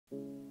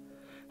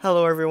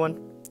Hello everyone.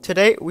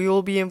 Today we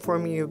will be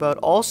informing you about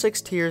all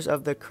 6 tiers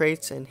of the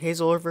crates in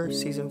HazelRiver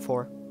Season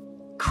 4.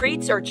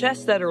 Crates are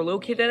chests that are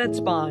located at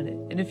spawn,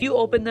 and if you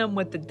open them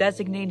with the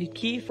designated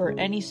key for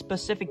any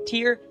specific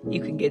tier,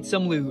 you can get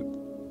some loot.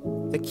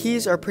 The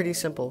keys are pretty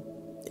simple.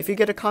 If you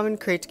get a common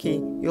crate key,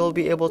 you will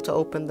be able to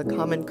open the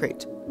common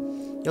crate.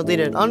 You'll need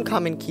an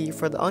uncommon key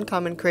for the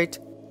uncommon crate,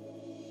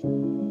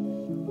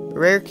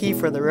 rare key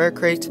for the rare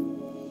crate,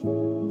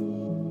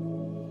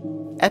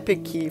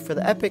 epic key for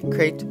the epic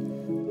crate,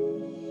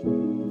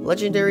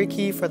 legendary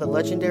key for the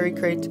legendary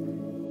crate,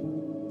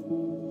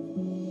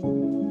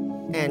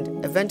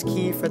 and event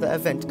key for the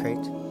event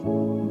crate.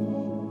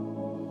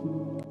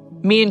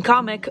 Me and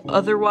Comic,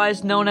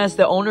 otherwise known as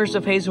the owners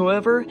of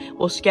HazelRiver,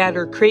 will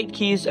scatter crate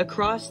keys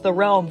across the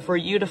realm for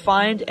you to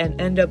find and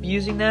end up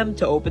using them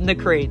to open the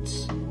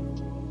crates.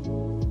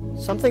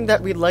 Something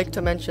that we'd like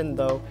to mention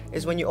though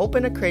is when you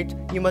open a crate,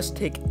 you must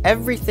take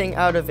everything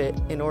out of it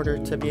in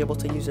order to be able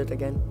to use it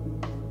again.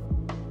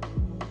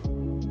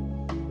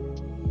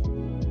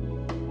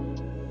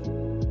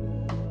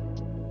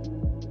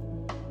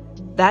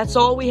 That's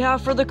all we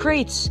have for the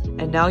crates,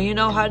 and now you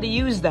know how to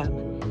use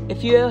them.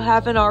 If you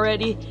haven't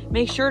already,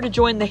 make sure to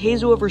join the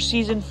HazelRiver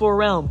Season 4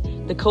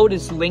 realm. The code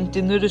is linked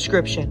in the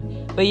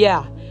description. But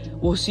yeah,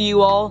 we'll see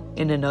you all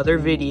in another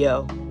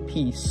video.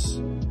 Peace.